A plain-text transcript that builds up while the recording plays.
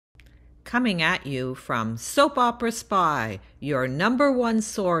coming at you from Soap Opera Spy, your #1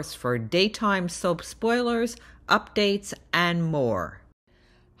 source for daytime soap spoilers, updates, and more.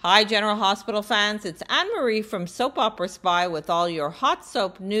 Hi, General Hospital fans. It's Anne-Marie from Soap Opera Spy with all your hot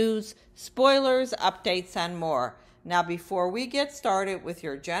soap news, spoilers, updates, and more. Now, before we get started with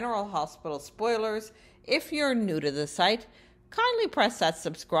your General Hospital spoilers, if you're new to the site, kindly press that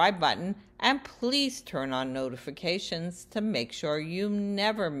subscribe button and please turn on notifications to make sure you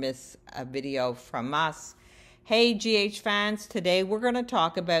never miss a video from us. Hey GH fans, today we're going to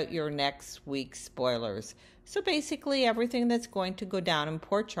talk about your next week's spoilers. So basically everything that's going to go down in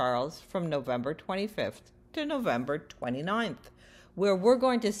Port Charles from November 25th to November 29th, where we're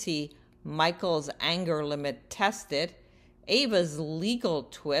going to see Michael's anger limit tested, Ava's legal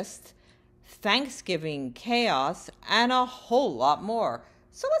twist, Thanksgiving chaos, and a whole lot more.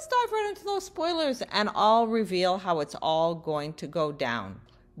 So let's dive right into those spoilers and I'll reveal how it's all going to go down.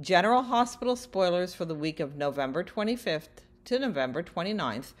 General Hospital spoilers for the week of November 25th to November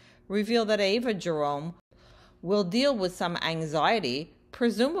 29th reveal that Ava Jerome will deal with some anxiety,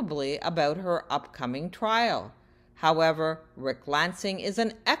 presumably about her upcoming trial. However, Ric Lansing is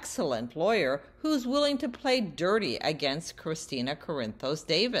an excellent lawyer who's willing to play dirty against Kristina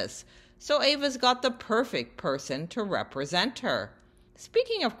Corinthos-Davis. So Ava's got the perfect person to represent her.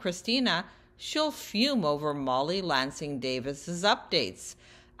 Speaking of Kristina, she'll fume over Molly Lansing-Davis's updates.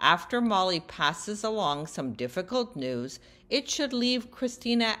 After Molly passes along some difficult news, it should leave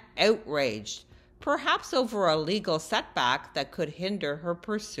Kristina outraged, perhaps over a legal setback that could hinder her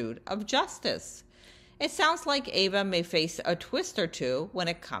pursuit of justice. It sounds like Ava may face a twist or two when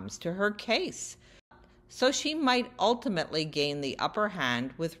it comes to her case, so she might ultimately gain the upper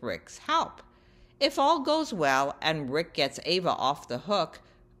hand with Ric's help. If all goes well and Ric gets Ava off the hook,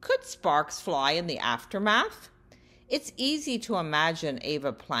 could sparks fly in the aftermath? It's easy to imagine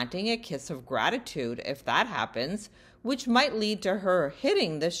Ava planting a kiss of gratitude if that happens, which might lead to her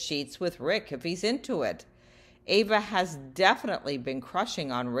hitting the sheets with Ric if he's into it. Ava has definitely been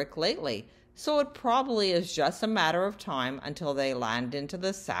crushing on Ric lately, so it probably is just a matter of time until they land into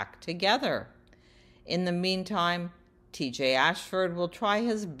the sack together. In the meantime, TJ Ashford will try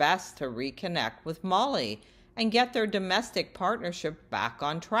his best to reconnect with Molly and get their domestic partnership back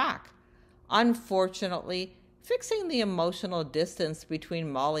on track. Unfortunately, fixing the emotional distance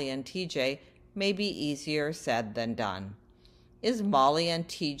between Molly and TJ may be easier said than done. Is Molly and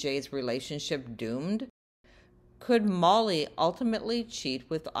TJ's relationship doomed? Could Molly ultimately cheat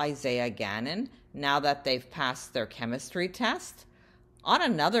with Isaiah Gannon now that they've passed their chemistry test? On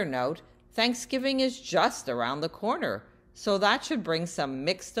another note, Thanksgiving is just around the corner, so that should bring some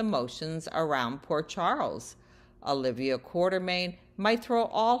mixed emotions around Port Charles. Olivia Quartermain might throw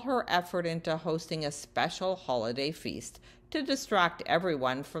all her effort into hosting a special holiday feast to distract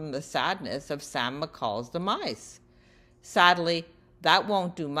everyone from the sadness of Sam McCall's demise. Sadly, that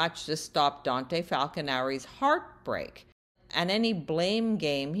won't do much to stop Dante Falconari's heartbreak and any blame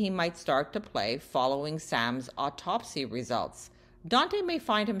game he might start to play following Sam's autopsy results. Dante may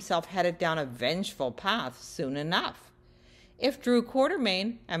find himself headed down a vengeful path soon enough. If Drew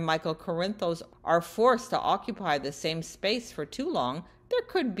Quartermain and Michael Corinthos are forced to occupy the same space for too long, there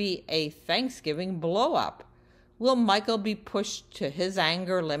could be a Thanksgiving blow-up. Will Michael be pushed to his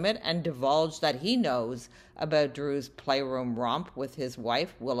anger limit and divulge that he knows about Drew's playroom romp with his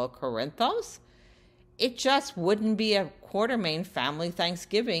wife, Willow Corinthos? It just wouldn't be a Quartermain family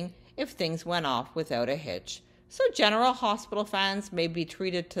Thanksgiving if things went off without a hitch. So General Hospital fans may be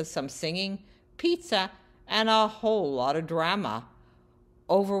treated to some singing, pizza, and a whole lot of drama.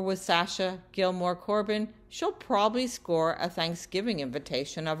 Over with Sasha Gilmore Corbin, she'll probably score a Thanksgiving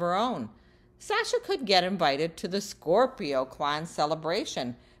invitation of her own. Sasha could get invited to the Scorpio clan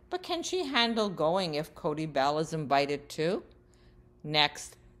celebration, but can she handle going if Cody Bell is invited too?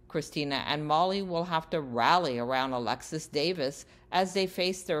 Next, Kristina and Molly will have to rally around Alexis Davis as they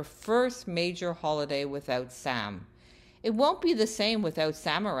face their first major holiday without Sam. It won't be the same without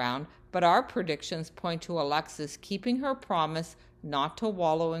Sam around, but our predictions point to Alexis keeping her promise not to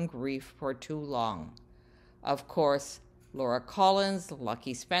wallow in grief for too long. Of course, Laura Collins,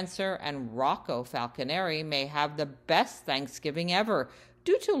 Lucky Spencer, and Rocco Falconeri may have the best Thanksgiving ever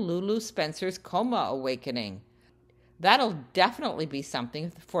due to Lulu Spencer's coma awakening. That'll definitely be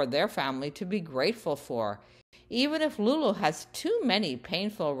something for their family to be grateful for, even if Lulu has too many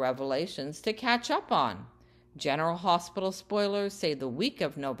painful revelations to catch up on. General Hospital spoilers say the week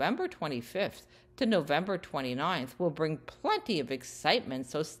of November 25th to November 29th will bring plenty of excitement,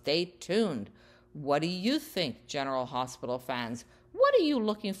 so stay tuned. What do you think, General Hospital fans? What are you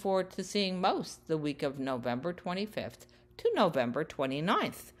looking forward to seeing most the week of November 25th to November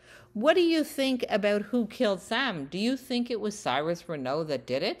 29th. What do you think about who killed Sam? Do you think it was Cyrus Renaud that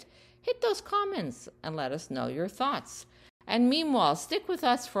did it? Hit those comments and let us know your thoughts. And meanwhile, stick with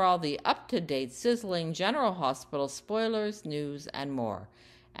us for all the up-to-date, sizzling General Hospital spoilers, news, and more.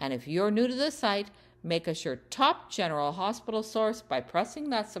 And if you're new to the site, make us your top General Hospital source by pressing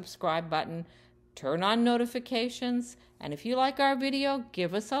that subscribe button, turn on notifications, and if you like our video,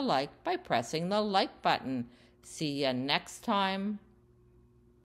 give us a like by pressing the like button. See you next time.